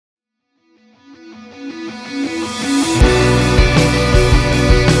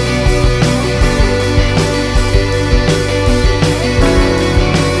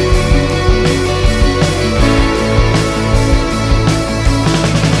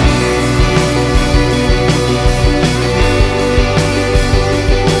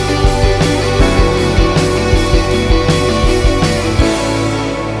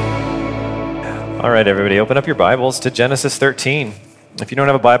right, everybody, open up your Bibles to Genesis 13. If you don't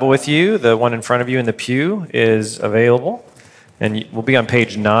have a Bible with you, the one in front of you in the pew is available, and we'll be on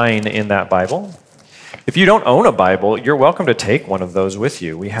page 9 in that Bible. If you don't own a Bible, you're welcome to take one of those with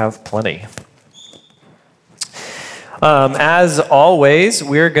you. We have plenty. As always,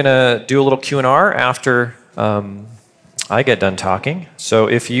 we're going to do a little Q&R after I get done talking. So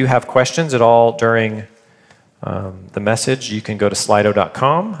if you have questions at all during the message, you can go to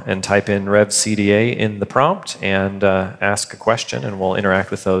slido.com and type in RevCDA in the prompt and ask a question, and we'll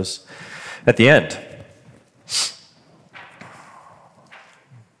interact with those at the end. Let's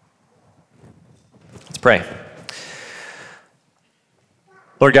pray.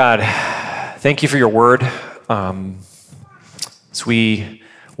 Lord God, thank you for your word. As we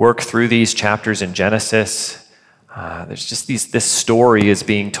work through these chapters in Genesis, there's just this story is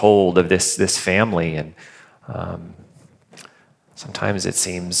being told of this family, and sometimes it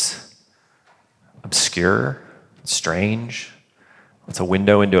seems obscure, strange. It's a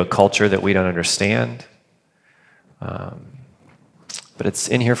window into a culture that we don't understand. But it's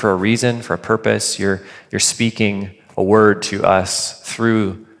in here for a reason, for a purpose. You're speaking a word to us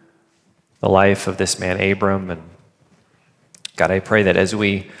through the life of this man, Abram. And God, I pray that as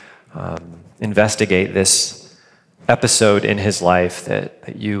we investigate this episode in his life,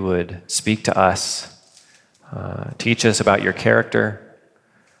 that you would speak to us. Teach us about your character,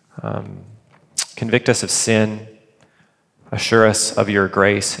 convict us of sin, assure us of your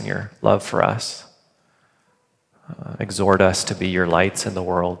grace and your love for us, exhort us to be your lights in the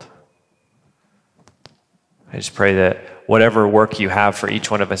world. I just pray that whatever work you have for each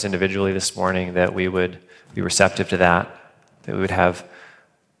one of us individually this morning, that we would be receptive to that we would have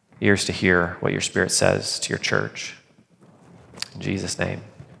ears to hear what your Spirit says to your church. In Jesus' name,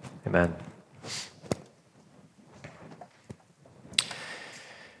 amen.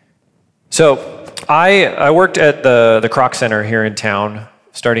 So I worked at the Kroc Center here in town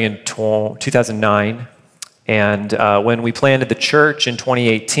starting in 2009. And when we planted the church in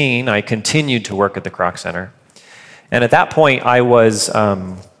 2018, I continued to work at the Kroc Center. And at that point, I was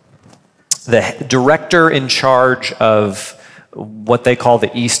the director in charge of what they call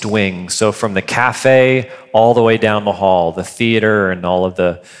the East Wing. So from the cafe all the way down the hall, the theater and all of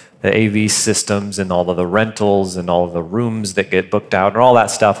the AV systems and all of the rentals and all of the rooms that get booked out and all that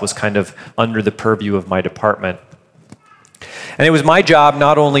stuff was kind of under the purview of my department. And it was my job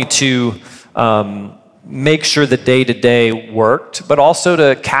not only to make sure the day-to-day worked, but also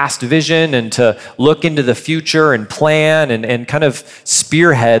to cast vision and to look into the future and plan and kind of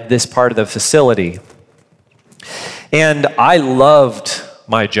spearhead this part of the facility. And I loved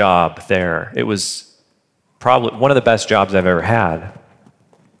my job there. It was probably one of the best jobs I've ever had.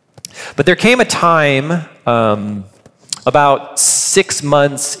 But there came a time about 6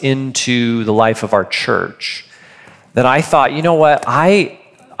 months into the life of our church that I thought, you know what, I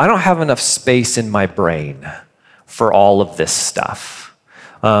don't have enough space in my brain for all of this stuff.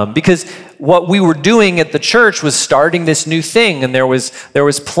 Because what we were doing at the church was starting this new thing, and there was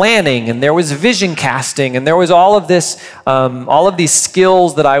planning, and there was vision casting, and there was all of these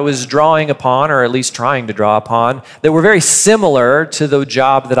skills that I was drawing upon, or at least trying to draw upon, that were very similar to the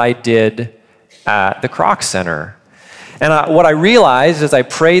job that I did at the Kroc Center. And what I realized as I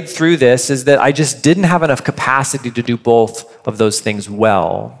prayed through this is that I just didn't have enough capacity to do both of those things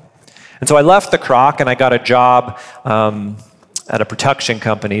well. And so I left the Kroc and I got a job at a production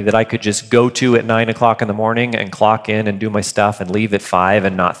company that I could just go to at 9 o'clock in the morning and clock in and do my stuff and leave at 5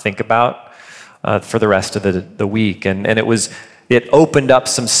 and not think about for the rest of the week. And it opened up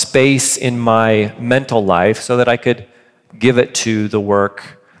some space in my mental life so that I could give it to the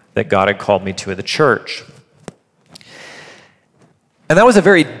work that God had called me to at the church. And that was a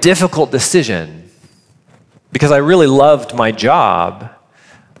very difficult decision because I really loved my job.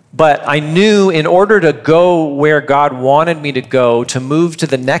 But I knew in order to go where God wanted me to go, to move to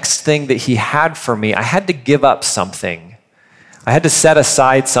the next thing that he had for me, I had to give up something. I had to set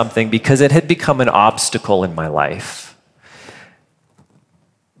aside something because it had become an obstacle in my life.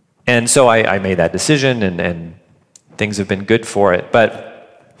 And so I made that decision, and things have been good for it.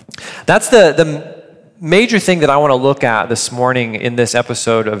 But that's the major thing that I want to look at this morning in this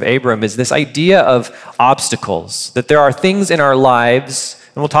episode of Abram is this idea of obstacles, that there are things in our lives,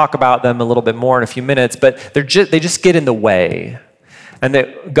 and we'll talk about them a little bit more in a few minutes, but they just get in the way. And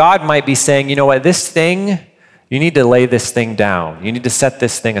that God might be saying, you know what, this thing, you need to lay this thing down. You need to set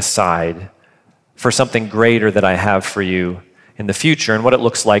this thing aside for something greater that I have for you in the future and what it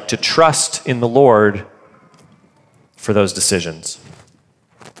looks like to trust in the Lord for those decisions.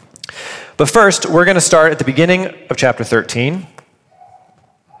 But first, we're going to start at the beginning of chapter 13.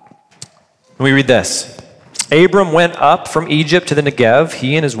 And we read this. Abram went up from Egypt to the Negev,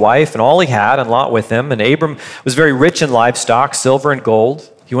 he and his wife and all he had, and Lot with him. And Abram was very rich in livestock, silver and gold.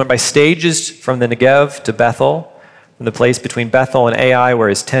 He went by stages from the Negev to Bethel, from the place between Bethel and Ai, where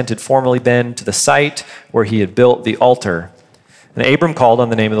his tent had formerly been, to the site where he had built the altar. And Abram called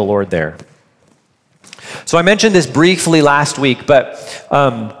on the name of the Lord there. So I mentioned this briefly last week, but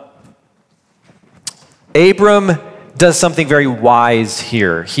Abram does something very wise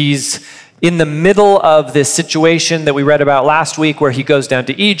here. He's in the middle of this situation that we read about last week where he goes down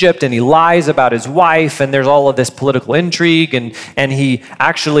to Egypt and he lies about his wife and there's all of this political intrigue and he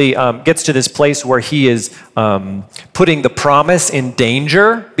actually gets to this place where he is putting the promise in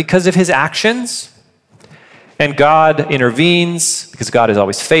danger because of his actions. And God intervenes because God is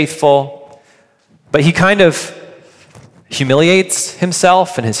always faithful. But he kind of humiliates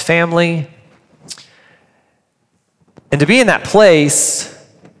himself and his family. And to be in that place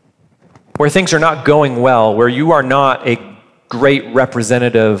where things are not going well, where you are not a great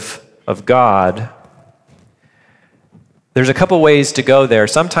representative of God, there's a couple ways to go there.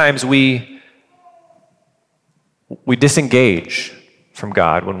 Sometimes we disengage from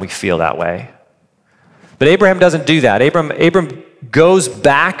God when we feel that way. But Abraham doesn't do that. Abram goes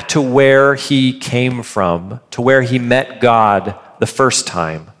back to where he came from, to where he met God the first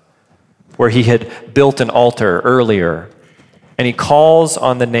time, where he had built an altar earlier. And he calls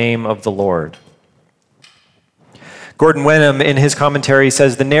on the name of the Lord. Gordon Wenham, in his commentary,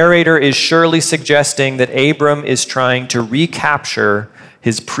 says, the narrator is surely suggesting that Abram is trying to recapture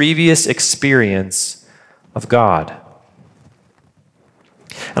his previous experience of God.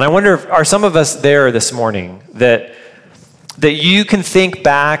 And I wonder, are some of us there this morning that you can think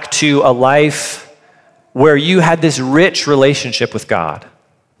back to a life where you had this rich relationship with God?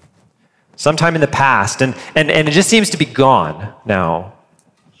 Sometime in the past, and it just seems to be gone now.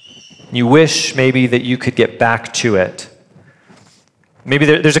 You wish maybe that you could get back to it. Maybe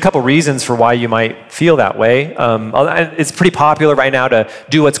there's a couple reasons for why you might feel that way. It's pretty popular right now to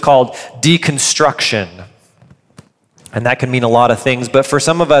do what's called deconstruction. And that can mean a lot of things, but for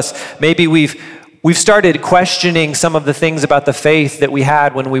some of us, maybe we've started questioning some of the things about the faith that we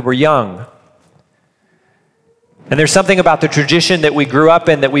had when we were young. And there's something about the tradition that we grew up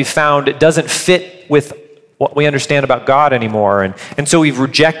in that we found it doesn't fit with what we understand about God anymore. And so we've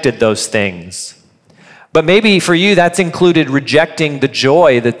rejected those things. But maybe for you, that's included rejecting the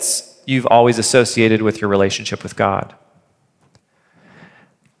joy you've always associated with your relationship with God.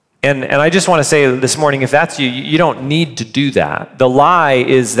 And I just want to say this morning, if that's you, you don't need to do that. The lie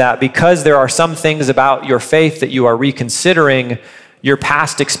is that because there are some things about your faith that you are reconsidering, your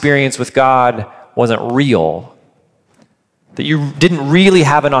past experience with God wasn't real. That you didn't really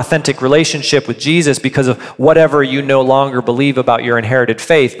have an authentic relationship with Jesus because of whatever you no longer believe about your inherited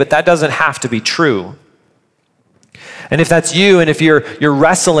faith, but that doesn't have to be true. And if that's you, and if you're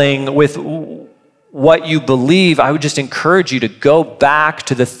wrestling with what you believe, I would just encourage you to go back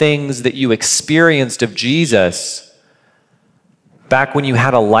to the things that you experienced of Jesus back when you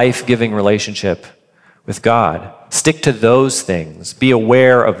had a life-giving relationship with God. Stick to those things. Be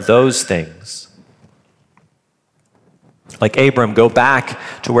aware of those things. Like Abram, go back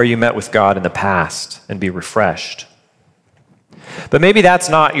to where you met with God in the past and be refreshed. But maybe that's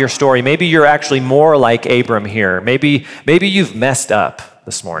not your story. Maybe you're actually more like Abram here. Maybe you've messed up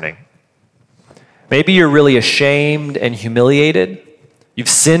this morning. Maybe you're really ashamed and humiliated. You've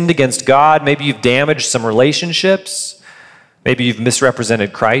sinned against God. Maybe you've damaged some relationships. Maybe you've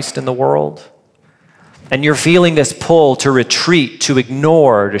misrepresented Christ in the world. And you're feeling this pull to retreat, to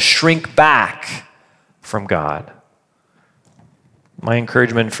ignore, to shrink back from God. My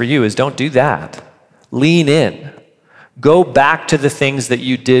encouragement for you is don't do that. Lean in. Go back to the things that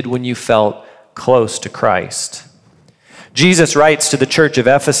you did when you felt close to Christ. Jesus writes to the church of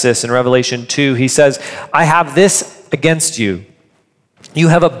Ephesus in Revelation 2, he says, I have this against you. You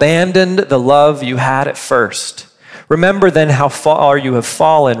have abandoned the love you had at first. Remember then how far you have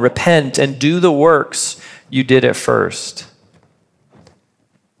fallen. Repent and do the works you did at first.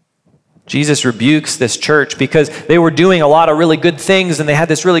 Jesus rebukes this church because they were doing a lot of really good things and they had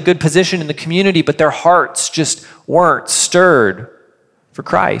this really good position in the community, but their hearts just weren't stirred for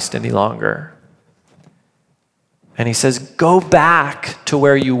Christ any longer. And he says, go back to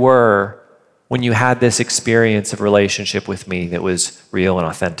where you were when you had this experience of relationship with me that was real and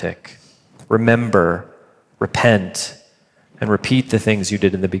authentic. Remember, repent, and repeat the things you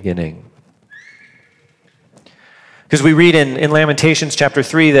did in the beginning. Because we read in Lamentations chapter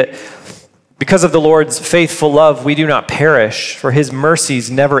 3 that because of the Lord's faithful love, we do not perish, for his mercies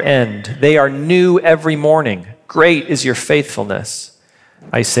never end. They are new every morning. Great is your faithfulness.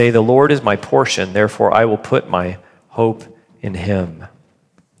 I say, the Lord is my portion, therefore I will put my hope in him.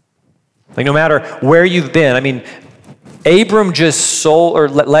 Like no matter where you've been, I mean, Abram just sold or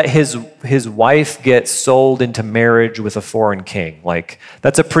let his wife get sold into marriage with a foreign king. Like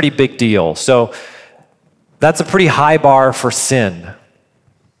that's a pretty big deal. So that's a pretty high bar for sin.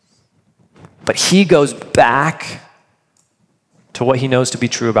 But he goes back to what he knows to be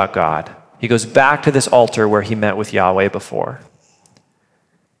true about God. He goes back to this altar where he met with Yahweh before.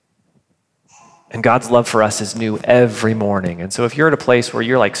 And God's love for us is new every morning. And so if you're at a place where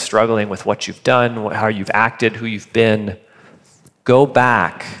you're like struggling with what you've done, how you've acted, who you've been, go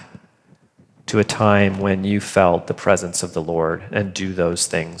back to a time when you felt the presence of the Lord and do those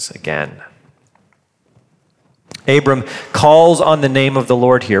things again. Abram calls on the name of the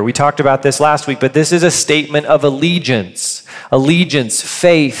Lord here. We talked about this last week, but this is a statement of allegiance. Allegiance,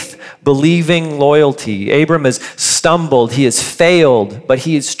 faith, believing, loyalty. Abram has stumbled, he has failed, but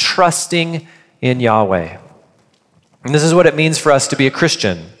he is trusting in Yahweh. And this is what it means for us to be a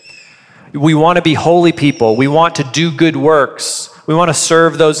Christian. We want to be holy people. We want to do good works. We want to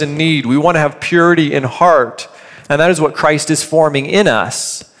serve those in need. We want to have purity in heart. And that is what Christ is forming in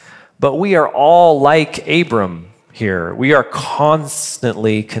us. But we are all like Abram here. We are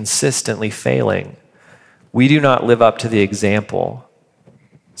constantly, consistently failing. We do not live up to the example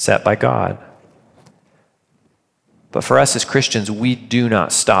set by God. But for us as Christians, we do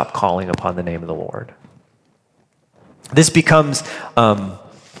not stop calling upon the name of the Lord. This becomes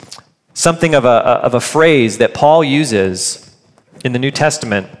something of a phrase that Paul uses in the New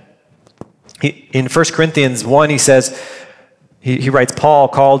Testament. In 1 Corinthians 1, he says, he writes, Paul,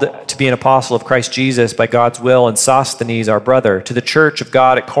 called to be an apostle of Christ Jesus by God's will, and Sosthenes, our brother, to the church of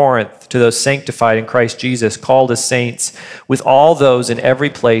God at Corinth, to those sanctified in Christ Jesus, called as saints, with all those in every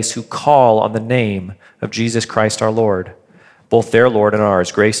place who call on the name of Jesus Christ our Lord, both their Lord and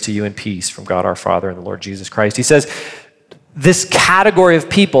ours. Grace to you and peace from God our Father and the Lord Jesus Christ. He says, this category of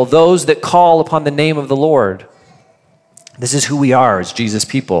people, those that call upon the name of the Lord, this is who we are as Jesus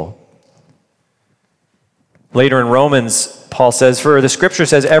people. Later in Romans, Paul says, for the scripture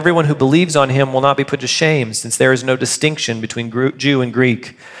says, everyone who believes on him will not be put to shame, since there is no distinction between Jew and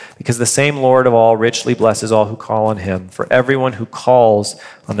Greek, because the same Lord of all richly blesses all who call on him. For everyone who calls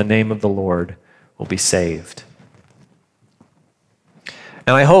on the name of the Lord will be saved.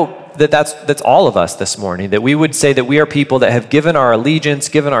 And I hope that that's all of us this morning, that we would say that we are people that have given our allegiance,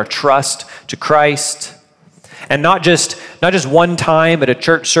 given our trust to Christ. And not just one time at a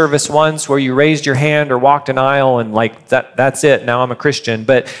church service once where you raised your hand or walked an aisle and like that's it, now I'm a Christian.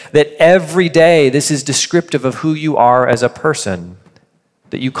 But that every day this is descriptive of who you are as a person,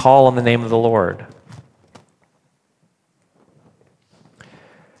 that you call on the name of the Lord.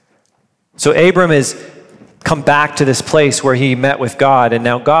 So Abram has come back to this place where he met with God, and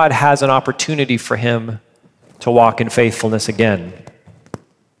now God has an opportunity for him to walk in faithfulness again.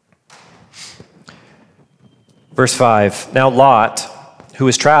 Verse 5, now Lot, who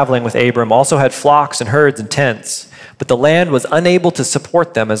was traveling with Abram, also had flocks and herds and tents, but the land was unable to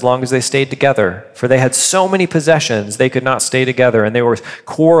support them as long as they stayed together, for they had so many possessions they could not stay together, and they were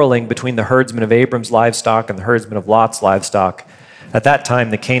quarreling between the herdsmen of Abram's livestock and the herdsmen of Lot's livestock. At that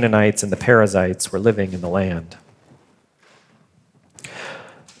time, the Canaanites and the Perizzites were living in the land.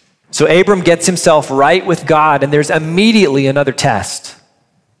 So Abram gets himself right with God, and there's immediately another test.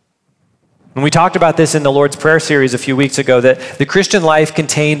 And we talked about this in the Lord's Prayer series a few weeks ago, that the Christian life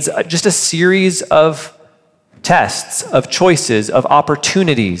contains just a series of tests, of choices, of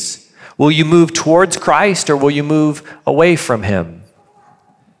opportunities. Will you move towards Christ or will you move away from him?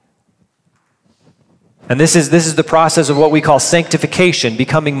 And this is the process of what we call sanctification,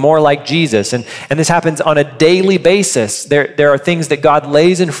 becoming more like Jesus. And this happens on a daily basis. There are things that God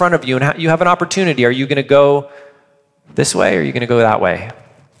lays in front of you, and you have an opportunity. Are you going to go this way or are you going to go that way?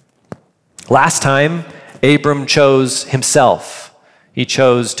 Last time, Abram chose himself. He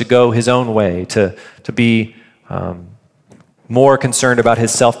chose to go his own way, to be more concerned about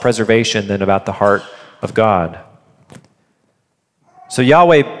his self-preservation than about the heart of God. So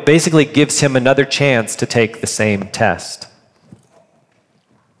Yahweh basically gives him another chance to take the same test.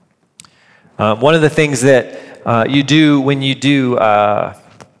 One of the things that you do when you do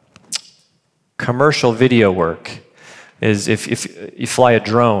commercial video work is if you fly a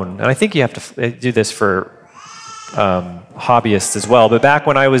drone, and I think you have to do this for hobbyists as well, but back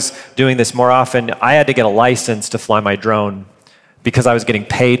when I was doing this more often, I had to get a license to fly my drone because I was getting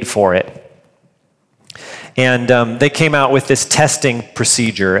paid for it. And they came out with this testing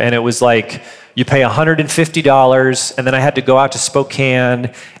procedure, and it was like you pay $150, and then I had to go out to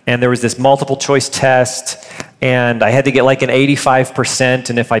Spokane, and there was this multiple choice test, and I had to get like an 85%,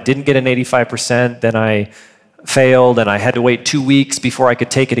 and if I didn't get an 85%, then I failed, and I had to wait 2 weeks before I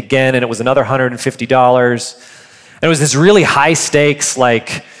could take it again, and it was another $150. And it was this really high stakes,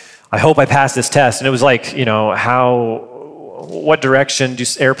 like, I hope I pass this test. And it was like, what direction do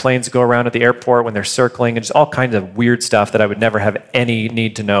airplanes go around at the airport when they're circling, and just all kinds of weird stuff that I would never have any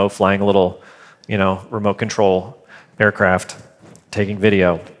need to know flying a little, remote control aircraft, taking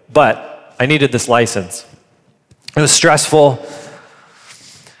video. But I needed this license. It was stressful.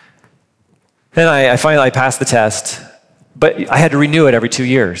 Then I finally passed the test, but I had to renew it every 2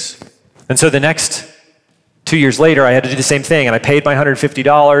 years. And so the next 2 years later, I had to do the same thing, and I paid my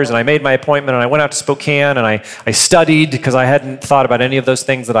 $150, and I made my appointment, and I went out to Spokane, and I studied because I hadn't thought about any of those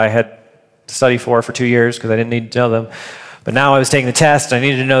things that I had to study for 2 years because I didn't need to know them. But now I was taking the test, and I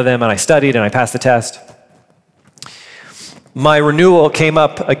needed to know them, and I studied, and I passed the test. My renewal came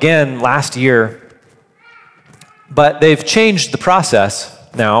up again last year, but they've changed the process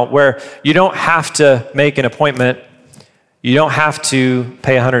now where you don't have to make an appointment. You don't have to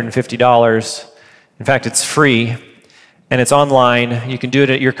pay $150. In fact, it's free, and it's online. You can do it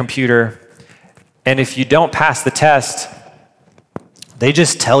at your computer. And if you don't pass the test, they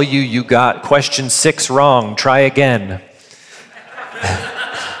just tell you got question 6 wrong. Try again.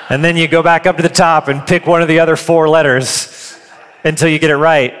 And then you go back up to the top and pick one of the other 4 letters until you get it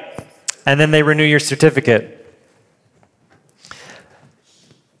right. And then they renew your certificate.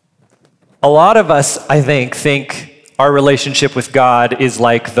 A lot of us, I think our relationship with God is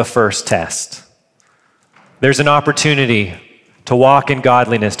like the first test. There's an opportunity to walk in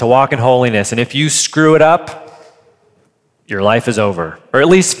godliness, to walk in holiness, and if you screw it up, your life is over, or at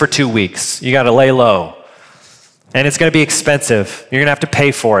least for 2 weeks. You got to lay low, and it's going to be expensive. You're going to have to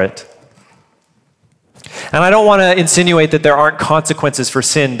pay for it. And I don't want to insinuate that there aren't consequences for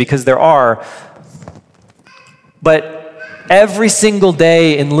sin, because there are, but every single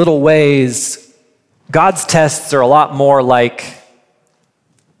day in little ways, God's tests are a lot more like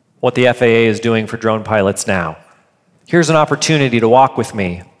what the FAA is doing for drone pilots now. Here's an opportunity to walk with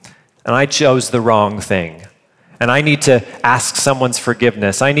me, and I chose the wrong thing. And I need to ask someone's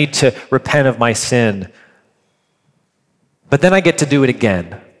forgiveness. I need to repent of my sin. But then I get to do it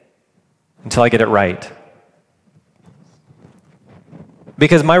again until I get it right.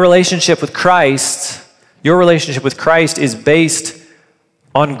 Because my relationship with Christ, your relationship with Christ, is based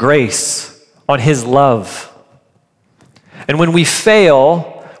on grace, on His love. And when we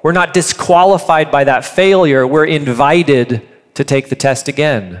fail, we're not disqualified by that failure. We're invited to take the test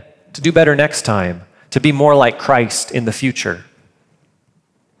again, to do better next time, to be more like Christ in the future.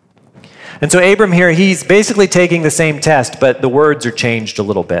 And so Abram here, he's basically taking the same test, but the words are changed a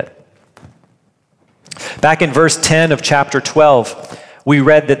little bit. Back in verse 10 of chapter 12, we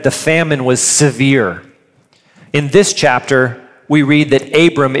read that the famine was severe. In this chapter, we read that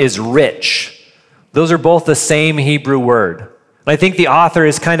Abram is rich. Those are both the same Hebrew word. And I think the author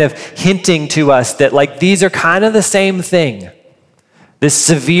is kind of hinting to us that these are kind of the same thing. This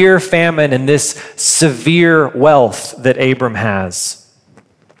severe famine and this severe wealth that Abram has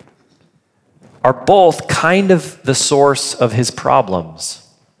are both kind of the source of his problems.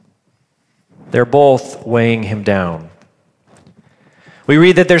 They're both weighing him down. We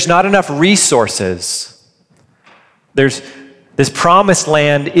read that there's not enough resources. This promised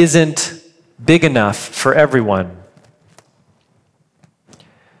land isn't big enough for everyone.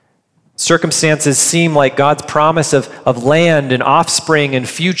 Circumstances seem like God's promise of land and offspring and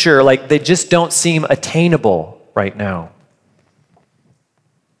future, they just don't seem attainable right now.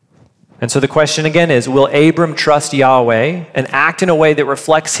 And so the question again is, will Abram trust Yahweh and act in a way that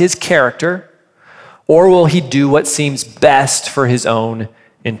reflects His character, or will he do what seems best for his own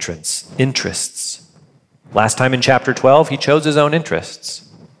interests? Last time in chapter 12, he chose his own interests.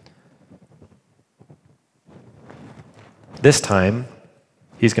 This time,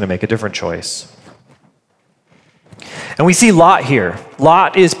 he's going to make a different choice. And we see Lot here.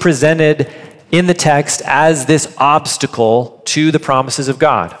 Lot is presented in the text as this obstacle to the promises of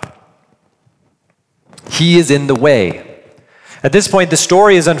God. He is in the way. At this point, the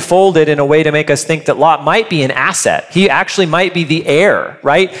story is unfolded in a way to make us think that Lot might be an asset. He actually might be the heir,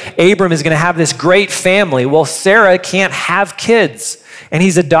 right? Abram is going to have this great family. Well, Sarah can't have kids, and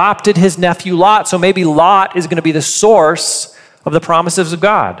he's adopted his nephew Lot, so maybe Lot is going to be the source of the promises of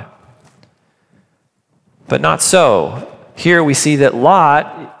God. But not so. Here we see that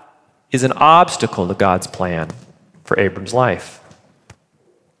Lot is an obstacle to God's plan for Abram's life.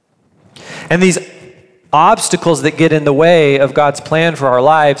 And these obstacles that get in the way of God's plan for our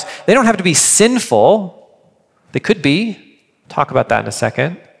lives, they don't have to be sinful. They could be. Talk about that in a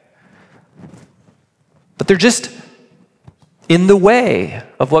second. But they're just in the way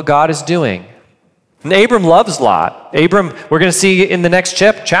of what God is doing. And Abram loves Lot. Abram, we're going to see in the next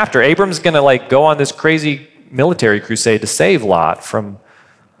chapter, Abram's going to go on this crazy military crusade to save Lot from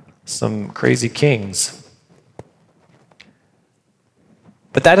some crazy kings.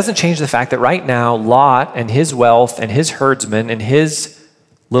 But that doesn't change the fact that right now, Lot and his wealth and his herdsmen and his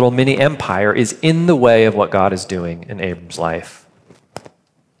little mini empire is in the way of what God is doing in Abram's life.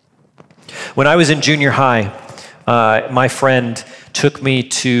 When I was in junior high, my friend took me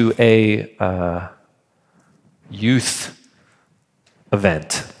to a youth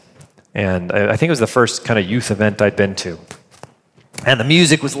event. And I think it was the first kind of youth event I'd been to. And the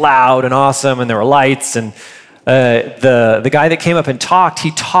music was loud and awesome, and there were lights, and the guy that came up and talked,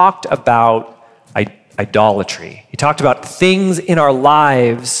 he talked about idolatry. He talked about things in our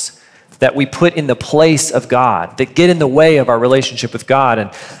lives that we put in the place of God, that get in the way of our relationship with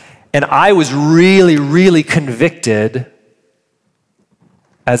God. And I was really, really convicted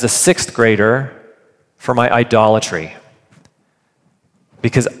as a sixth grader for my idolatry.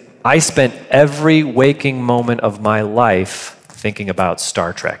 Because I spent every waking moment of my life thinking about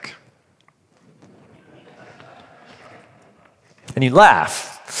Star Trek. And you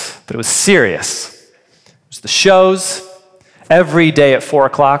laugh, but it was serious. It was the shows. Every day at 4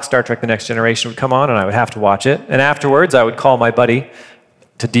 o'clock, Star Trek The Next Generation would come on, and I would have to watch it. And afterwards, I would call my buddy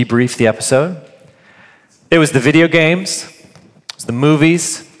to debrief the episode. It was the video games. It was the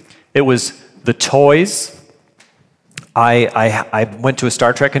movies. It was the toys. I went to a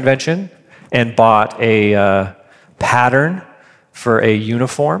Star Trek convention and bought a pattern for a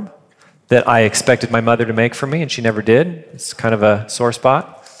uniform that I expected my mother to make for me, and she never did. It's kind of a sore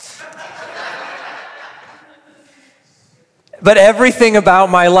spot. But everything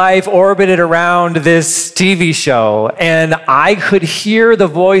about my life orbited around this TV show, and I could hear the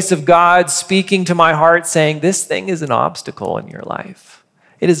voice of God speaking to my heart saying, this thing is an obstacle in your life.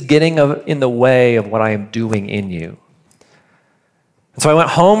 It is getting in the way of what I am doing in you. And so I went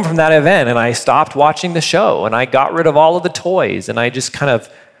home from that event, and I stopped watching the show, and I got rid of all of the toys, and I just kind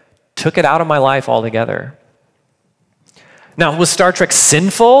of took it out of my life altogether. Now, was Star Trek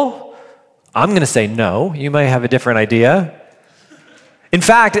sinful? I'm going to say no. You may have a different idea. In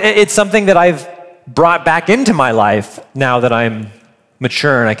fact, it's something that I've brought back into my life now that I'm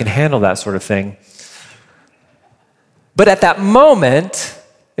mature and I can handle that sort of thing. But at that moment,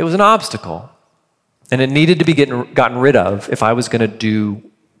 it was an obstacle. And it needed to be gotten rid of if I was going to do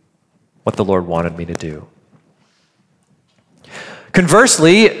what the Lord wanted me to do.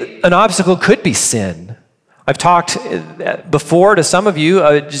 Conversely, an obstacle could be sin. I've talked before to some of you,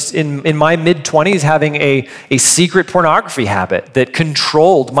 just in my mid-20s, having a secret pornography habit that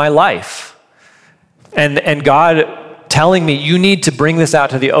controlled my life. And God telling me, you need to bring this out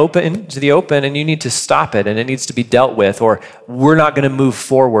to the open, and you need to stop it, and it needs to be dealt with, or we're not going to move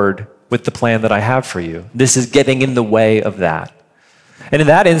forward with the plan that I have for you. This is getting in the way of that. And in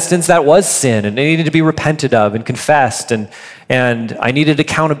that instance, that was sin, and it needed to be repented of and confessed, and I needed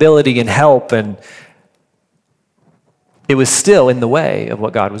accountability and help, and it was still in the way of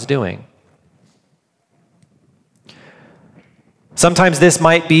what God was doing. Sometimes this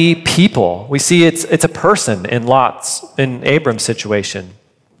might be people. We see it's a person in Abram's situation.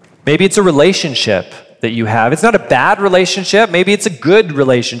 Maybe it's a relationship that you have. It's not a bad relationship. Maybe it's a good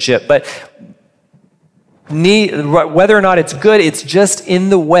relationship, but whether or not it's good, it's just in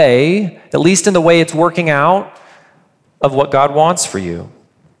the way, at least in the way it's working out, of what God wants for you.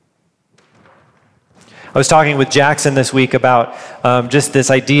 I was talking with Jackson this week about just this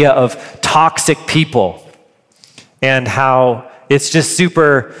idea of toxic people and how it's just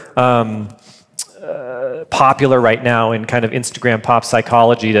super popular right now in kind of Instagram pop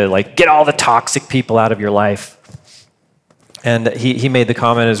psychology to get all the toxic people out of your life. And he made the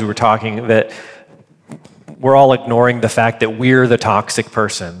comment as we were talking that we're all ignoring the fact that we're the toxic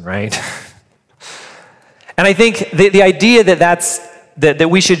person, right? And I think the idea that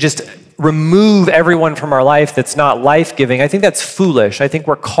we should just remove everyone from our life that's not life-giving, I think that's foolish. I think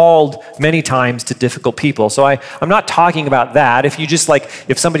we're called many times to difficult people. So I'm not talking about that. If you just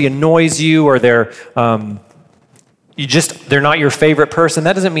if somebody annoys you or they're not your favorite person,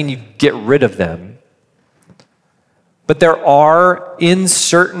 that doesn't mean you get rid of them. But there are, in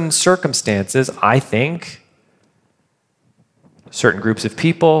certain circumstances, I think, certain groups of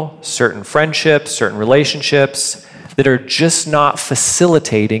people, certain friendships, certain relationships that are just not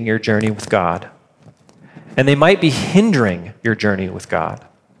facilitating your journey with God. And they might be hindering your journey with God.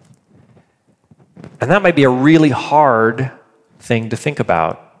 And that might be a really hard thing to think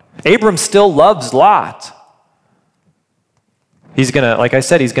about. Abram still loves Lot. He's going to, like I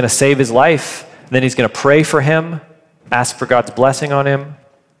said, he's going to save his life. And then he's going to pray for him, ask for God's blessing on him.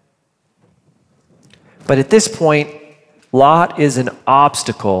 But at this point, Lot is an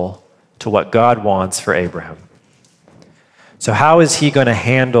obstacle to what God wants for Abraham. So how is he going to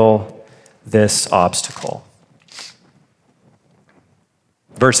handle this obstacle?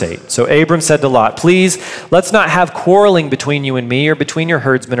 Verse 8, so Abram said to Lot, please, let's not have quarreling between you and me or between your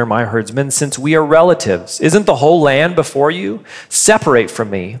herdsmen or my herdsmen, since we are relatives. Isn't the whole land before you? Separate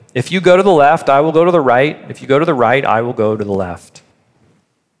from me. If you go to the left, I will go to the right. If you go to the right, I will go to the left.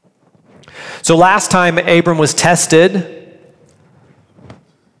 So last time Abram was tested,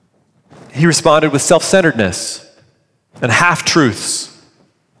 he responded with self-centeredness and half-truths.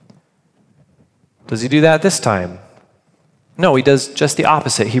 Does he do that this time? No, he does just the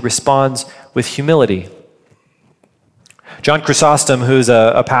opposite. He responds with humility. John Chrysostom, who's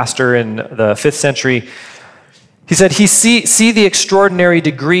a pastor in the 5th century, he said, see the extraordinary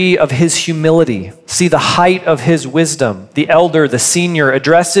degree of his humility. See the height of his wisdom. The elder, the senior,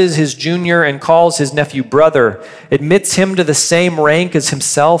 addresses his junior and calls his nephew brother, admits him to the same rank as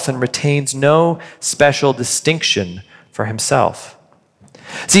himself, and retains no special distinction for himself.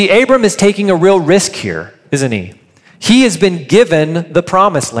 See, Abram is taking a real risk here, isn't he? He has been given the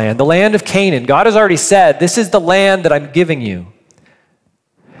promised land, the land of Canaan. God has already said, this is the land that I'm giving you.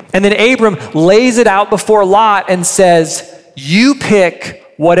 And then Abram lays it out before Lot and says, you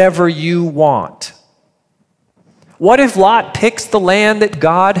pick whatever you want. What if Lot picks the land that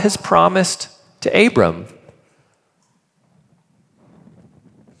God has promised to Abram?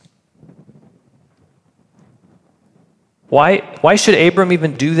 Why should Abram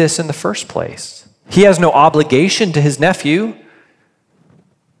even do this in the first place? He has no obligation to his nephew.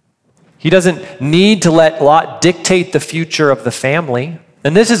 He doesn't need to let Lot dictate the future of the family.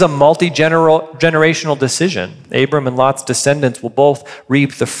 And this is a multi-generational decision. Abram and Lot's descendants will both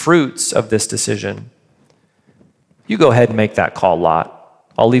reap the fruits of this decision. You go ahead and make that call, Lot.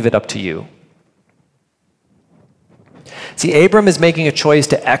 I'll leave it up to you. See, Abram is making a choice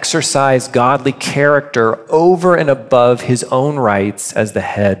to exercise godly character over and above his own rights as the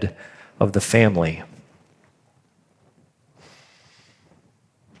head of the family.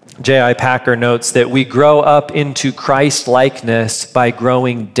 J.I. Packer notes that we grow up into Christ-likeness by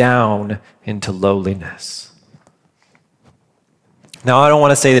growing down into lowliness. Now, I don't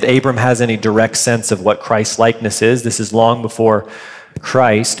want to say that Abram has any direct sense of what Christ-likeness is. This is long before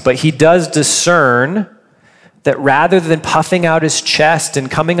Christ. But he does discern that rather than puffing out his chest and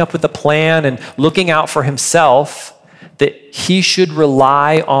coming up with a plan and looking out for himself, that he should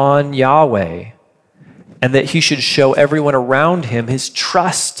rely on Yahweh and that he should show everyone around him his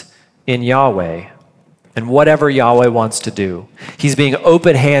trust in Yahweh and whatever Yahweh wants to do. He's being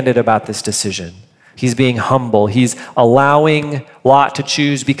open-handed about this decision. He's being humble. He's allowing Lot to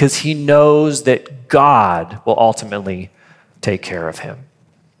choose because he knows that God will ultimately take care of him.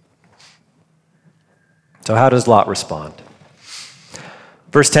 So how does Lot respond?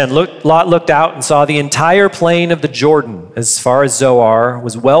 Verse 10, Lot looked out and saw the entire plain of the Jordan, as far as Zoar,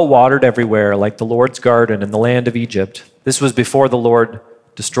 was well watered everywhere, like the Lord's garden in the land of Egypt. This was before the Lord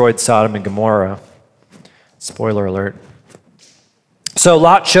destroyed Sodom and Gomorrah. Spoiler alert. So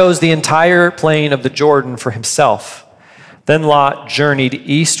Lot chose the entire plain of the Jordan for himself. Then Lot journeyed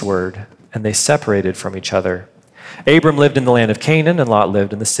eastward, and they separated from each other. Abram lived in the land of Canaan, and Lot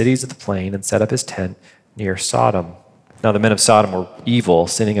lived in the cities of the plain and set up his tent near Sodom. Now the men of Sodom were evil,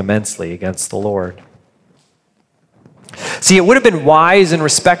 sinning immensely against the Lord. See, it would have been wise and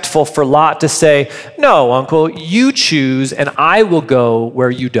respectful for Lot to say, no, uncle, you choose and I will go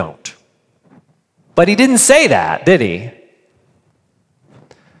where you don't. But he didn't say that, did he?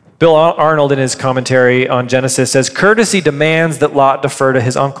 Bill Arnold, in his commentary on Genesis, says, courtesy demands that Lot defer to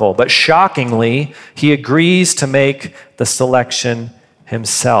his uncle, but shockingly, he agrees to make the selection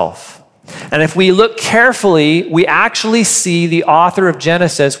himself. And if we look carefully, we actually see the author of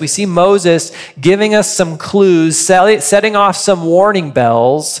Genesis, we see Moses giving us some clues, setting off some warning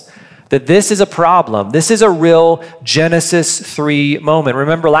bells that this is a problem. This is a real Genesis 3 moment.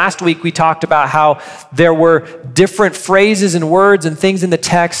 Remember last week we talked about how there were different phrases and words and things in the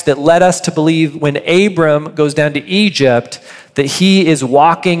text that led us to believe when Abram goes down to Egypt that he is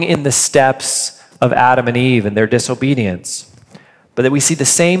walking in the steps of Adam and Eve and their disobedience. But that we see the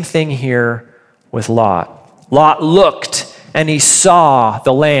same thing here with Lot. Lot looked and he saw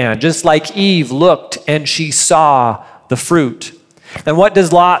the land, just like Eve looked and she saw the fruit. And what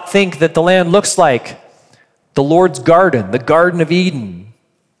does Lot think that the land looks like? The Lord's garden, the Garden of Eden.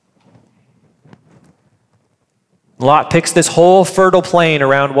 Lot picks this whole fertile plain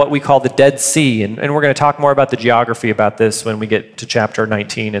around what we call the Dead Sea, and we're going to talk more about the geography about this when we get to chapter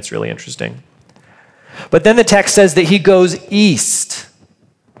 19. It's really interesting. But then the text says that he goes east,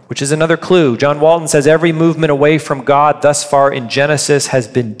 which is another clue. John Walton says every movement away from God thus far in Genesis has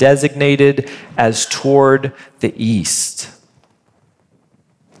been designated as toward the east.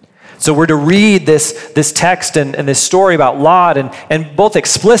 So we're to read this text and this story about Lot, and both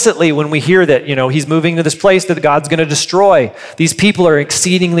explicitly when we hear that, he's moving to this place that God's going to destroy. These people are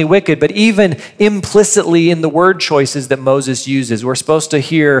exceedingly wicked, but even implicitly in the word choices that Moses uses, we're supposed to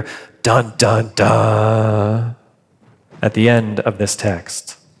hear dun, dun, dun at the end of this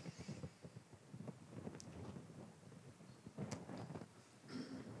text.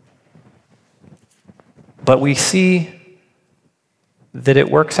 But we see that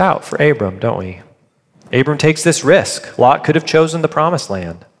it works out for Abram, don't we? Abram takes this risk. Lot could have chosen the promised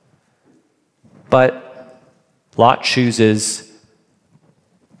land. But Lot chooses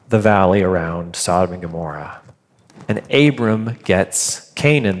the valley around Sodom and Gomorrah. And Abram gets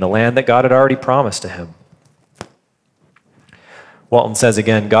Canaan, the land that God had already promised to him. Walton says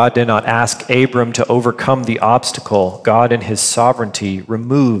again, God did not ask Abram to overcome the obstacle. God in his sovereignty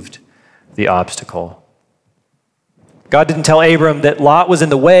removed the obstacle. God didn't tell Abram that Lot was in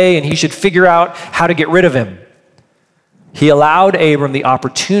the way and he should figure out how to get rid of him. He allowed Abram the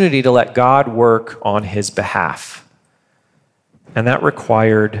opportunity to let God work on his behalf. And that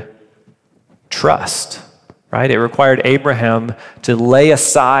required trust, right? It required Abraham to lay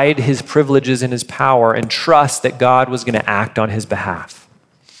aside his privileges and his power and trust that God was going to act on his behalf.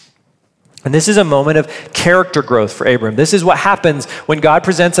 And this is a moment of character growth for Abram. This is what happens when God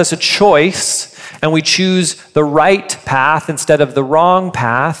presents us a choice and we choose the right path instead of the wrong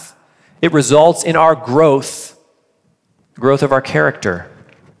path. It results in our growth of our character.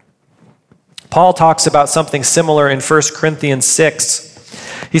 Paul talks about something similar in 1 Corinthians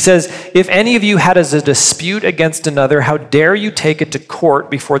 6. He says, if any of you had a dispute against another, how dare you take it to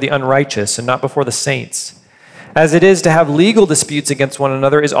court before the unrighteous and not before the saints? As it is to have legal disputes against one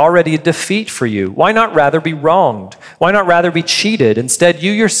another is already a defeat for you. Why not rather be wronged? Why not rather be cheated? Instead,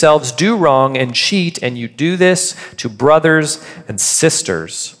 you yourselves do wrong and cheat, and you do this to brothers and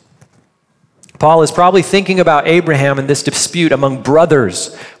sisters. Paul is probably thinking about Abraham and this dispute among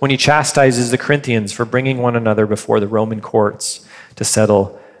brothers when he chastises the Corinthians for bringing one another before the Roman courts to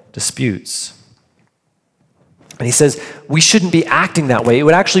settle disputes. And he says, we shouldn't be acting that way. It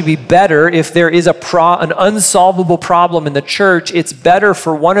would actually be better if there is an unsolvable problem in the church. It's better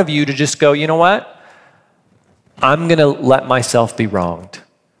for one of you to just go, you know what? I'm going to let myself be wronged.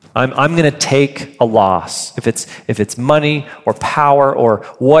 I'm going to take a loss. If it's money or power or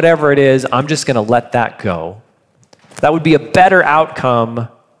whatever it is, I'm just going to let that go. That would be a better outcome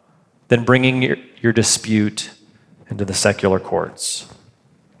than bringing your dispute into the secular courts.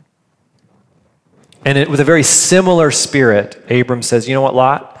 And with a very similar spirit, Abram says, you know what,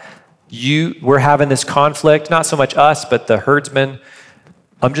 Lot? We're having this conflict, not so much us, but the herdsmen.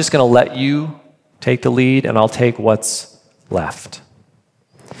 I'm just going to let you take the lead, and I'll take what's left.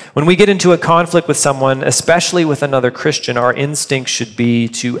 When we get into a conflict with someone, especially with another Christian, our instinct should be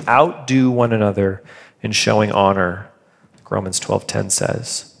to outdo one another in showing honor, like Romans 12:10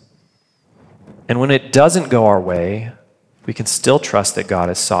 says. And when it doesn't go our way, we can still trust that God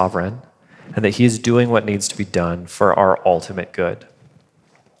is sovereign and that he is doing what needs to be done for our ultimate good.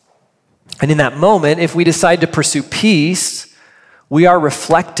 And in that moment, if we decide to pursue peace, we are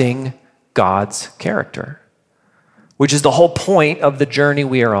reflecting God's character, which is the whole point of the journey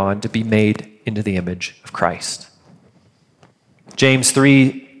we are on to be made into the image of Christ. James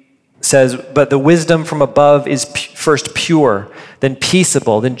 3 says, but the wisdom from above is first pure, then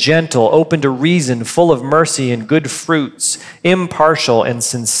peaceable, then gentle, open to reason, full of mercy and good fruits, impartial and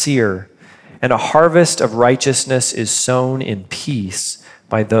sincere. And a harvest of righteousness is sown in peace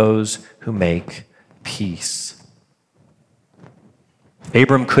by those who make peace.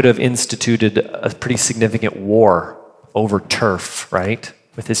 Abram could have instituted a pretty significant war over turf, right,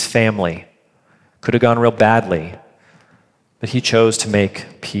 with his family. Could have gone real badly, but he chose to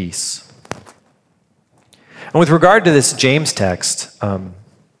make peace. And with regard to this James text,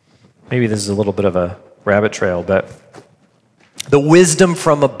 maybe this is a little bit of a rabbit trail, but the wisdom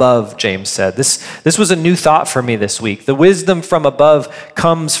from above, James said. This was a new thought for me this week. The wisdom from above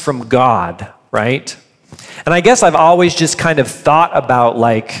comes from God, right? And I guess I've always just kind of thought about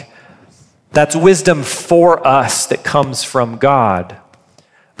that's wisdom for us that comes from God.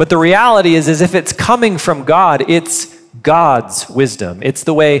 But the reality is if it's coming from God, it's God's wisdom. It's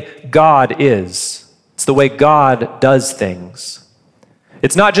the way God is. It's the way God does things.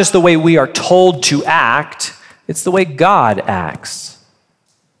 It's not just the way we are told to act It's the way God acts.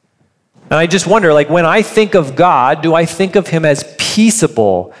 And I just wonder, like, when I think of God, do I think of him as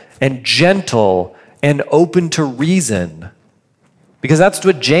peaceable and gentle and open to reason? Because that's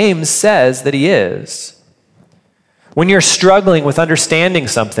what James says that he is. When you're struggling with understanding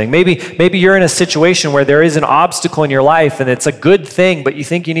something, maybe you're in a situation where there is an obstacle in your life and it's a good thing, but you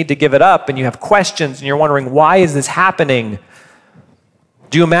think you need to give it up and you have questions and you're wondering, why is this happening?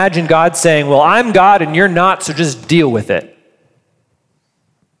 Do you imagine God saying, well, I'm God and you're not, so just deal with it?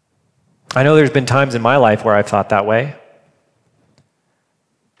 I know there's been times in my life where I've thought that way.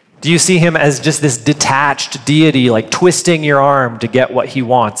 Do you see him as just this detached deity, like twisting your arm to get what he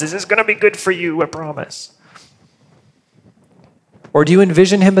wants? This is going to be good for you, I promise. Or do you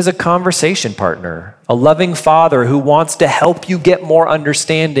envision him as a conversation partner, a loving father who wants to help you get more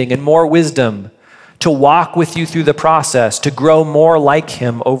understanding and more wisdom, to walk with you through the process, to grow more like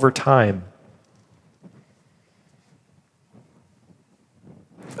him over time?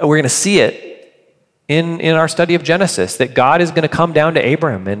 We're going to see it in our study of Genesis, that God is going to come down to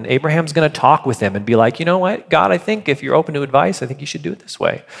Abram, and Abraham's going to talk with him and be like, you know what, God, I think if you're open to advice, I think you should do it this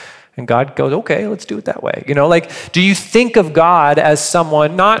way. And God goes, okay, let's do it that way. Do you think of God as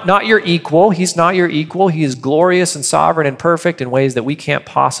someone, not your equal? He's not your equal. He is glorious and sovereign and perfect in ways that we can't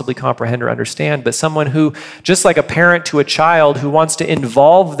possibly comprehend or understand, but someone who, just like a parent to a child who wants to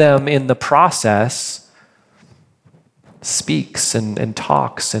involve them in the process, speaks and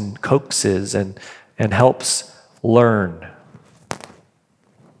talks and coaxes and helps learn.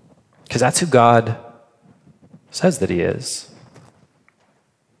 Because that's who God says that he is.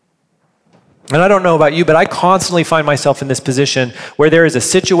 And I don't know about you, but I constantly find myself in this position where there is a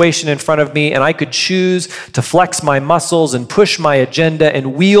situation in front of me and I could choose to flex my muscles and push my agenda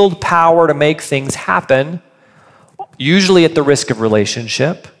and wield power to make things happen, usually at the risk of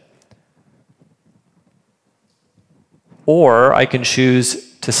relationship. Or I can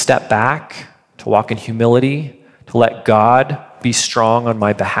choose to step back, to walk in humility, to let God be strong on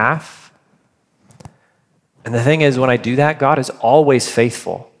my behalf. And the thing is, when I do that, God is always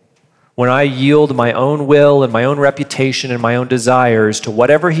faithful. When I yield my own will and my own reputation and my own desires to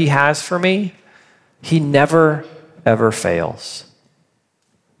whatever he has for me, he never, ever fails.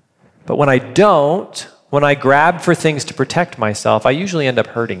 But when I don't, when I grab for things to protect myself, I usually end up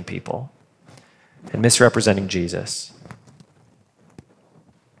hurting people and misrepresenting Jesus.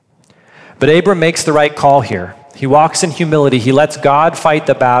 But Abram makes the right call here. He walks in humility. He lets God fight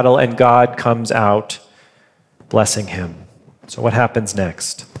the battle, and God comes out blessing him. So what happens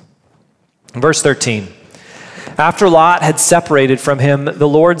next? Verse 13, after Lot had separated from him, the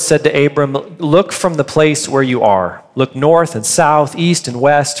Lord said to Abram, look from the place where you are. Look north and south, east and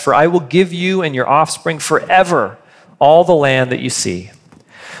west, for I will give you and your offspring forever all the land that you see.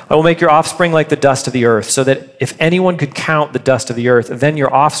 I will make your offspring like the dust of the earth, so that if anyone could count the dust of the earth, then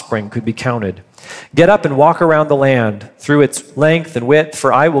your offspring could be counted. Get up and walk around the land through its length and width,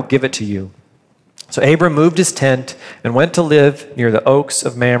 for I will give it to you. So Abram moved his tent and went to live near the oaks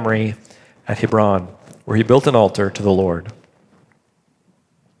of Mamre at Hebron, where he built an altar to the Lord.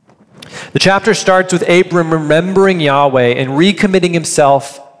 The chapter starts with Abram remembering Yahweh and recommitting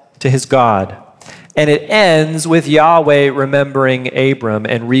himself to his God. And it ends with Yahweh remembering Abram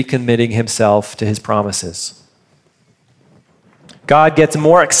and recommitting himself to his promises. God gets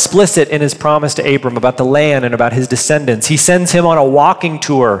more explicit in his promise to Abram about the land and about his descendants. He sends him on a walking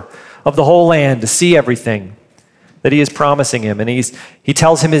tour of the whole land to see everything that he is promising him. And he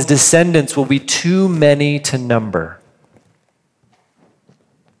tells him his descendants will be too many to number.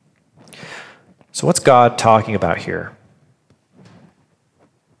 So what's God talking about here?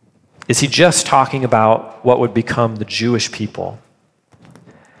 Is he just talking about what would become the Jewish people?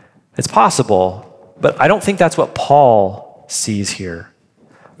 It's possible, but I don't think that's what Paul sees here.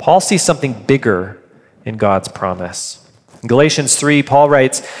 Paul sees something bigger in God's promise. In Galatians 3, Paul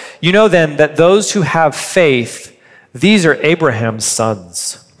writes, you know then that those who have faith, these are Abraham's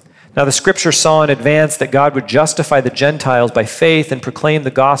sons. Now the scripture saw in advance that God would justify the Gentiles by faith and proclaim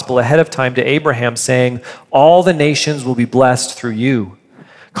the gospel ahead of time to Abraham, saying, all the nations will be blessed through you.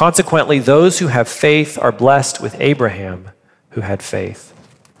 Consequently, those who have faith are blessed with Abraham, who had faith.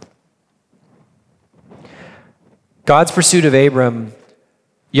 God's pursuit of Abram,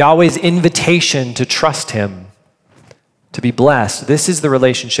 Yahweh's invitation to trust him, to be blessed, this is the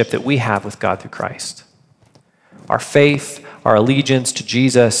relationship that we have with God through Christ. Our faith, our allegiance to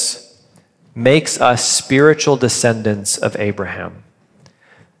Jesus makes us spiritual descendants of Abraham.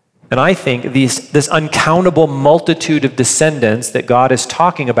 And I think this uncountable multitude of descendants that God is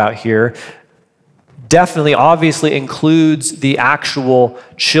talking about here definitely, obviously includes the actual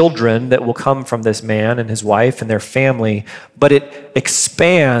children that will come from this man and his wife and their family, but it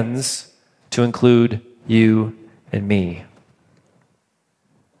expands to include you and me.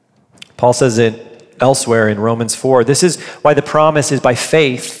 Paul says it elsewhere in Romans 4. This is why the promise is by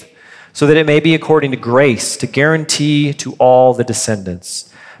faith, so that it may be according to grace, to guarantee to all the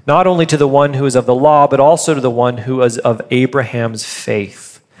descendants, not only to the one who is of the law, but also to the one who is of Abraham's faith.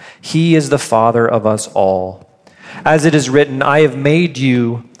 He is the father of us all. As it is written, I have made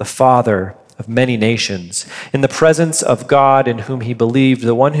you the father of many nations, in the presence of God in whom he believed,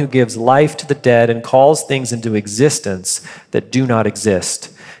 the one who gives life to the dead and calls things into existence that do not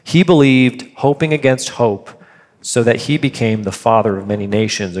exist. He believed, hoping against hope, so that he became the father of many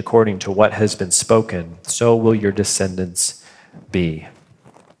nations, according to what has been spoken. So will your descendants be.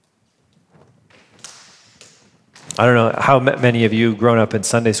 I don't know how many of you grown up in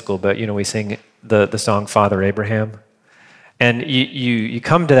Sunday school, but we sing the song Father Abraham. And you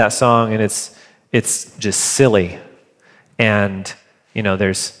come to that song and it's just silly. And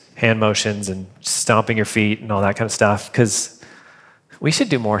there's hand motions and stomping your feet and all that kind of stuff. Because we should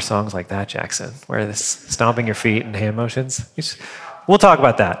do more songs like that, Jackson, where this stomping your feet and hand motions. We'll talk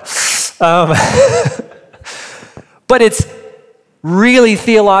about that. But it's really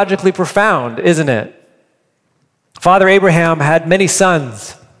theologically profound, isn't it? Father Abraham had many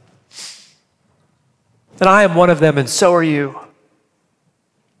sons, and I am one of them, and so are you.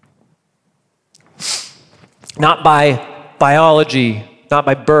 Not by biology, not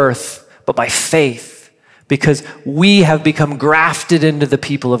by birth, but by faith, because we have become grafted into the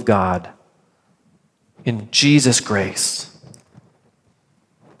people of God in Jesus' grace.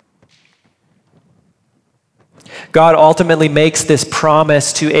 God ultimately makes this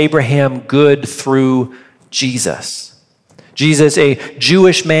promise to Abraham good through Jesus. Jesus, a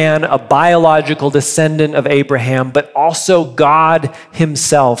Jewish man, a biological descendant of Abraham, but also God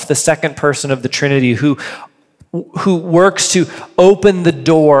himself, the second person of the Trinity, who works to open the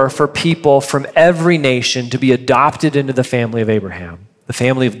door for people from every nation to be adopted into the family of Abraham, the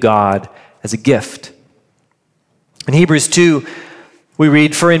family of God, as a gift. In Hebrews 2, we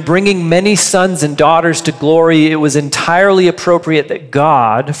read, "For in bringing many sons and daughters to glory, it was entirely appropriate that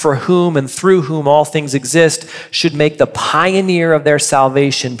God, for whom and through whom all things exist, should make the pioneer of their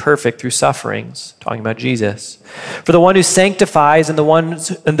salvation perfect through sufferings." Talking about Jesus. "For the one who sanctifies and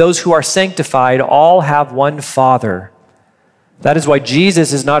those who are sanctified all have one Father. That is why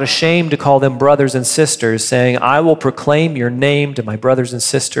Jesus is not ashamed to call them brothers and sisters, saying, 'I will proclaim your name to my brothers and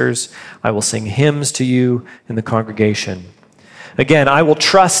sisters. I will sing hymns to you in the congregation.' Again, I will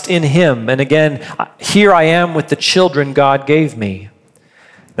trust in him. And again, here I am with the children God gave me.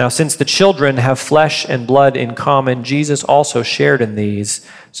 Now, since the children have flesh and blood in common, Jesus also shared in these,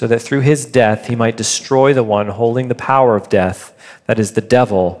 so that through his death he might destroy the one holding the power of death, that is the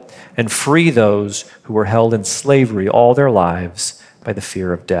devil, and free those who were held in slavery all their lives by the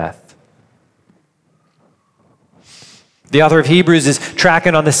fear of death." The author of Hebrews is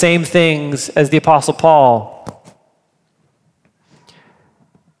tracking on the same things as the Apostle Paul.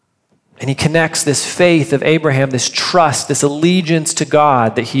 And he connects this faith of Abraham, this trust, this allegiance to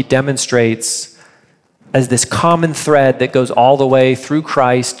God that he demonstrates as this common thread that goes all the way through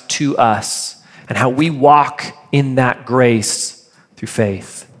Christ to us, and how we walk in that grace through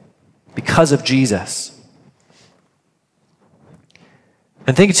faith because of Jesus.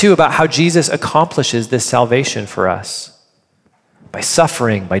 And think too about how Jesus accomplishes this salvation for us by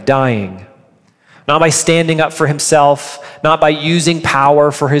suffering, by dying. Not by standing up for himself, not by using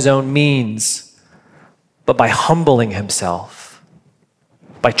power for his own means, but by humbling himself,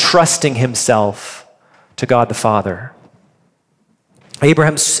 by trusting himself to God the Father.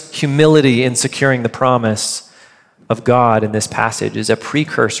 Abraham's humility in securing the promise of God in this passage is a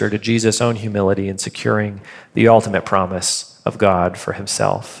precursor to Jesus' own humility in securing the ultimate promise of God for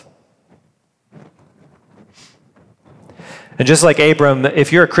himself. And just like Abram,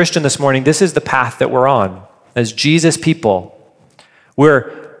 if you're a Christian this morning, this is the path that we're on. As Jesus people,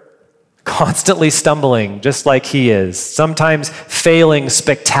 we're constantly stumbling just like he is, sometimes failing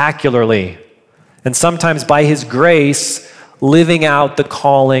spectacularly, and sometimes by his grace, living out the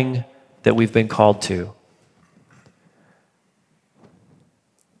calling that we've been called to.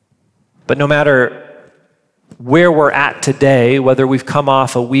 But no matter where we're at today, whether we've come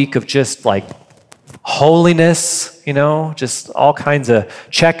off a week of just like holiness, just all kinds of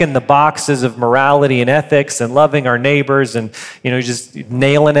checking the boxes of morality and ethics and loving our neighbors and, just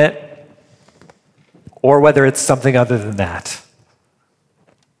nailing it, or whether it's something other than that.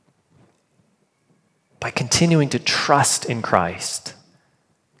 By continuing to trust in Christ,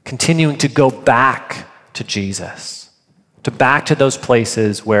 continuing to go back to Jesus, back to those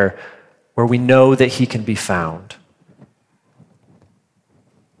places where we know that he can be found.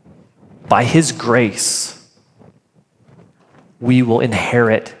 By his grace, we will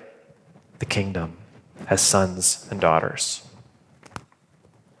inherit the kingdom as sons and daughters.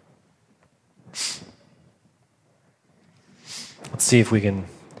 Let's see if we can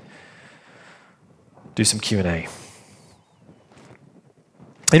do some Q&A.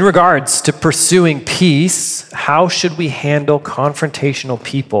 In regards to pursuing peace, how should we handle confrontational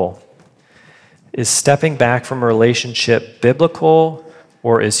people? Is stepping back from a relationship biblical,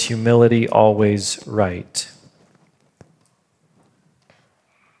 or is humility always right?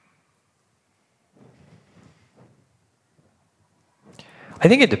 I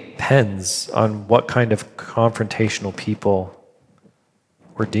think it depends on what kind of confrontational people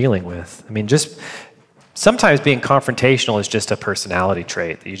we're dealing with. I mean, just sometimes being confrontational is just a personality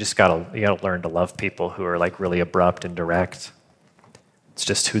trait that you gotta learn to love people who are like really abrupt and direct. It's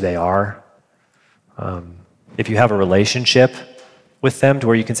just who they are. If you have a relationship with them to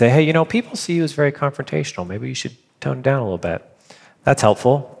where you can say, hey, people see you as very confrontational. Maybe you should tone it down a little bit. That's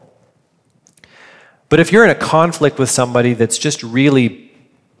helpful. But if you're in a conflict with somebody that's just really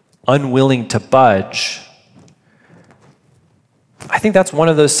unwilling to budge, I think that's one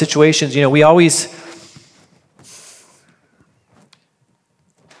of those situations,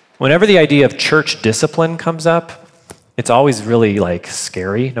 whenever the idea of church discipline comes up, it's always really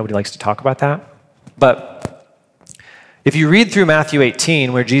scary. Nobody likes to talk about that. But if you read through Matthew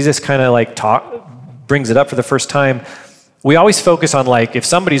 18, where Jesus kind of brings it up for the first time, we always focus on if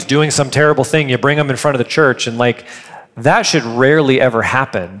somebody's doing some terrible thing, you bring them in front of the church, and that should rarely ever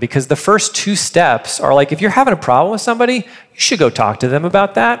happen, because the first two steps are if you're having a problem with somebody, you should go talk to them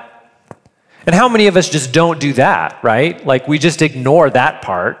about that. And how many of us just don't do that, right? We just ignore that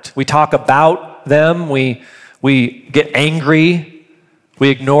part. We talk about them, we get angry, we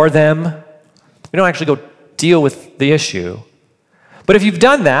ignore them. We don't actually go deal with the issue. But if you've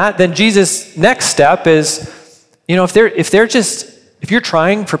done that, then Jesus' next step is, if you're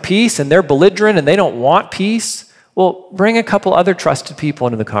trying for peace and they're belligerent and they don't want peace, well, bring a couple other trusted people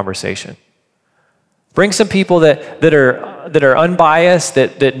into the conversation. Bring some people that are unbiased,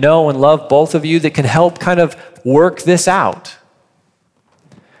 that know and love both of you, that can help kind of work this out.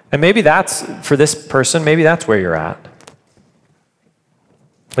 And maybe that's, for this person, maybe that's where you're at.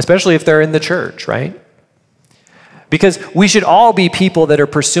 Especially if they're in the church, right? Because we should all be people that are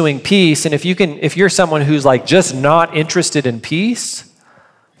pursuing peace, and if you're someone who's just not interested in peace,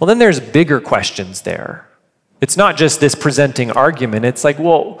 well, then there's bigger questions there. It's not just this presenting argument. It's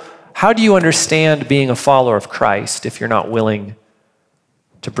well, how do you understand being a follower of Christ if you're not willing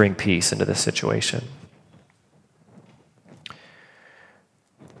to bring peace into this situation?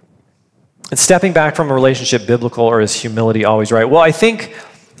 And stepping back from a relationship biblical, or is humility always right? Well, I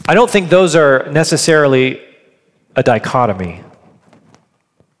don't think those are necessarily a dichotomy.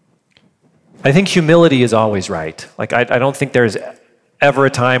 I think humility is always right. I don't think there's ever a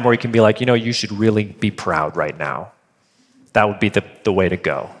time where you can be you should really be proud right now. That would be the way to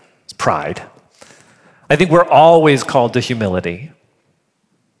go. It's pride. I think we're always called to humility.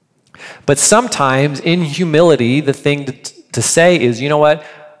 But sometimes in humility, the thing to say is, what?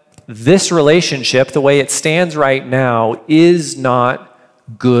 This relationship, the way it stands right now, is not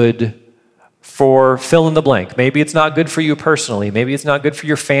good for fill in the blank. Maybe it's not good for you personally. Maybe it's not good for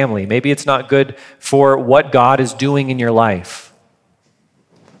your family. Maybe it's not good for what God is doing in your life.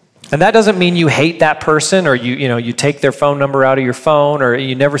 And that doesn't mean you hate that person, or you take their phone number out of your phone, or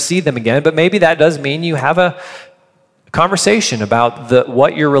you never see them again. But maybe that does mean you have a conversation about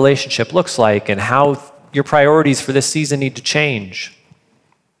what your relationship looks like and how your priorities for this season need to change.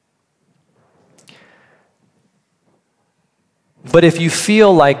 But if you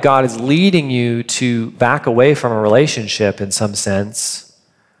feel like God is leading you to back away from a relationship in some sense,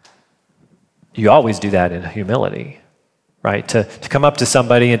 you always do that in humility. Right? To come up to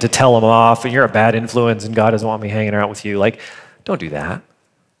somebody and to tell them off, and you're a bad influence and God doesn't want me hanging out with you. Don't do that.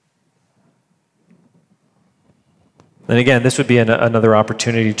 And again, this would be another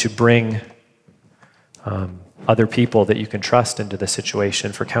opportunity to bring other people that you can trust into the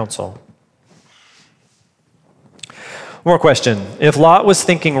situation for counsel. One more question. If Lot was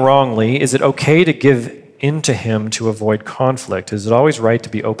thinking wrongly, is it okay to give in to him to avoid conflict? Is it always right to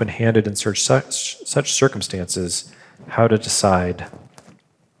be open-handed in such circumstances? How to decide.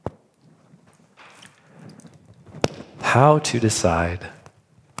 How to decide.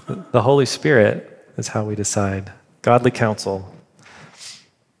 The Holy Spirit is how we decide. Godly counsel.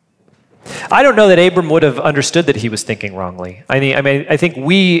 I don't know that Abram would have understood that he was thinking wrongly. I think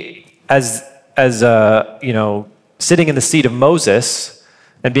we, as sitting in the seat of Moses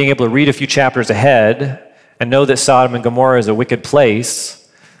and being able to read a few chapters ahead and know that Sodom and Gomorrah is a wicked place,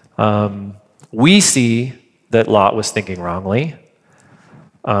 we see that Lot was thinking wrongly.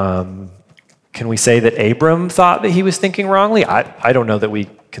 Can we say that Abram thought that he was thinking wrongly? I don't know that we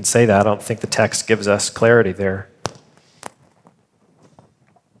can say that. I don't think the text gives us clarity there.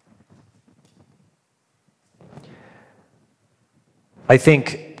 I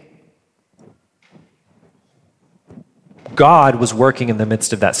think God was working in the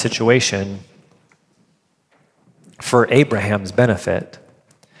midst of that situation for Abraham's benefit.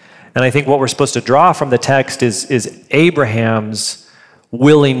 And I think what we're supposed to draw from the text is Abraham's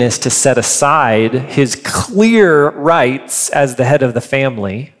willingness to set aside his clear rights as the head of the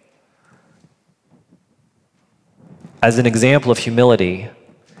family as an example of humility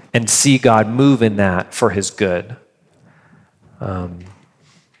and see God move in that for his good.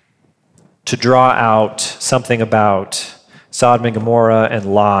 To draw out something about Sodom and Gomorrah and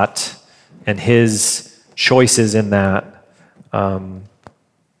Lot and his choices in that, I'm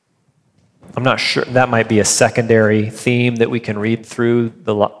not sure. That might be a secondary theme that we can read through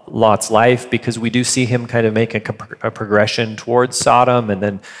the Lot's life, because we do see him kind of make a progression towards Sodom, and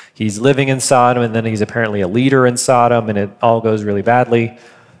then he's living in Sodom, and then he's apparently a leader in Sodom, and it all goes really badly.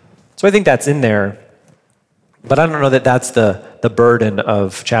 So I think that's in there, but I don't know that that's the burden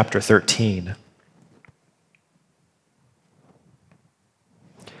of chapter 13.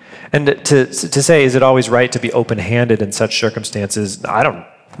 And to say, is it always right to be open-handed in such circumstances? I don't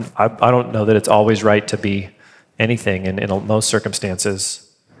know that it's always right to be anything in most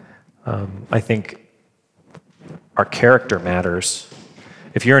circumstances. I think our character matters.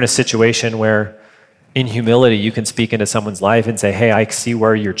 If you're in a situation where in humility you can speak into someone's life and say, hey, I see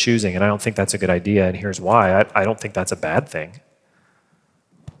where you're choosing, and I don't think that's a good idea, and here's why. I don't think that's a bad thing.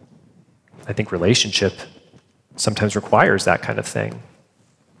 I think relationship sometimes requires that kind of thing.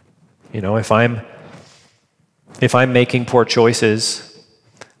 If I'm making poor choices,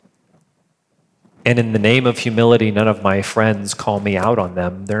 and in the name of humility, none of my friends call me out on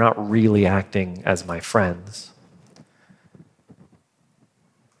them, they're not really acting as my friends.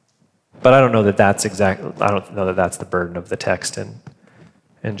 But I don't know that that's the burden of the text in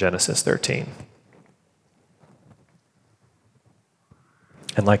Genesis 13.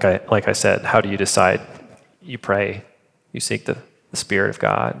 And like I said, how do you decide? You pray, you seek the Spirit of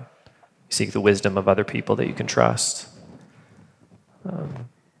God, you seek the wisdom of other people that you can trust.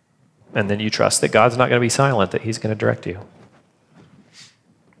 And then you trust that God's not going to be silent, that he's going to direct you.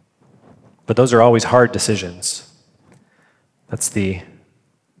 But those are always hard decisions. I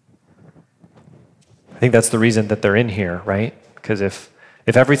think that's the reason that they're in here, right? Because if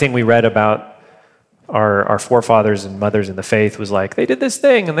everything we read about our forefathers and mothers in the faith was like, they did this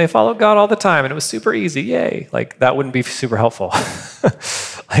thing and they followed God all the time and it was super easy, yay. Like, that wouldn't be super helpful.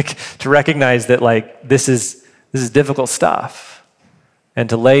 Like, to recognize that, like, this is difficult stuff. And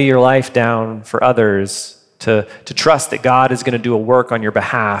to lay your life down for others, to trust that God is going to do a work on your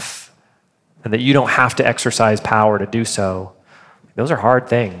behalf and that you don't have to exercise power to do so. Those are hard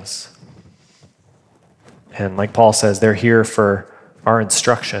things. And like Paul says, they're here for our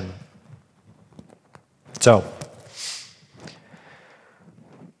instruction. So,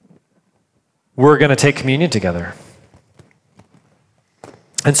 we're going to take communion together.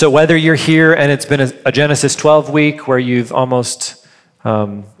 And so whether you're here and it's been a Genesis 12 week where you've almost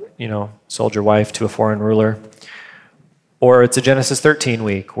sold your wife to a foreign ruler, or it's a Genesis 13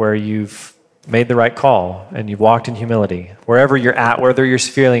 week where you've made the right call and you've walked in humility, wherever you're at, whether you're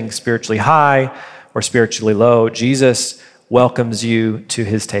feeling spiritually high or spiritually low, Jesus welcomes you to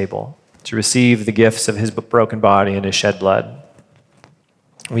his table to receive the gifts of his broken body and his shed blood.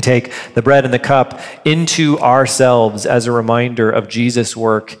 We take the bread and the cup into ourselves as a reminder of Jesus'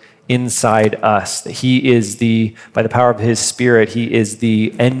 work inside us, that he is by the power of his Spirit, he is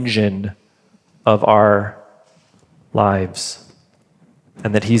the engine of our lives,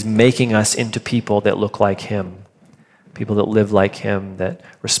 and that he's making us into people that look like him, people that live like him, that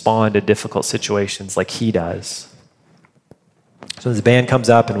respond to difficult situations like he does. So as the band comes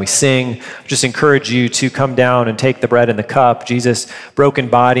up and we sing, I just encourage you to come down and take the bread and the cup, Jesus' broken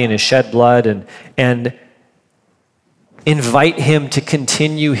body and his shed blood, and invite him to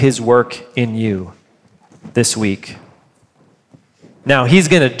continue his work in you this week. Now, he's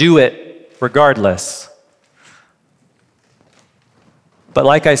going to do it regardless. But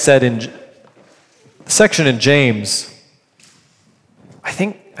like I said in the section in James, I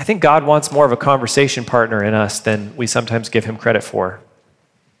think God wants more of a conversation partner in us than we sometimes give him credit for.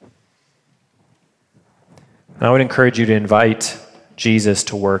 And I would encourage you to invite Jesus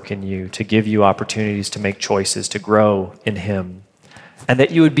to work in you, to give you opportunities to make choices, to grow in him, and that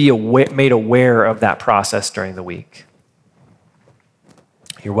you would be made aware of that process during the week.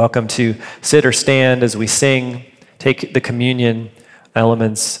 You're welcome to sit or stand as we sing, take the communion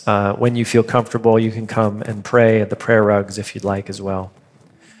elements. When you feel comfortable, you can come and pray at the prayer rugs if you'd like as well.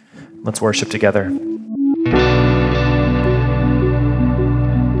 Let's worship together.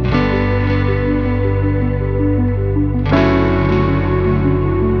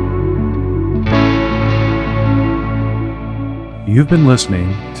 You've been listening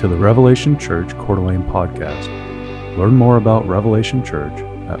to the Revelation Church Coeur d'Alene podcast. Learn more about Revelation Church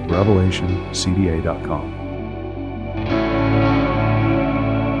at revelationcda.com.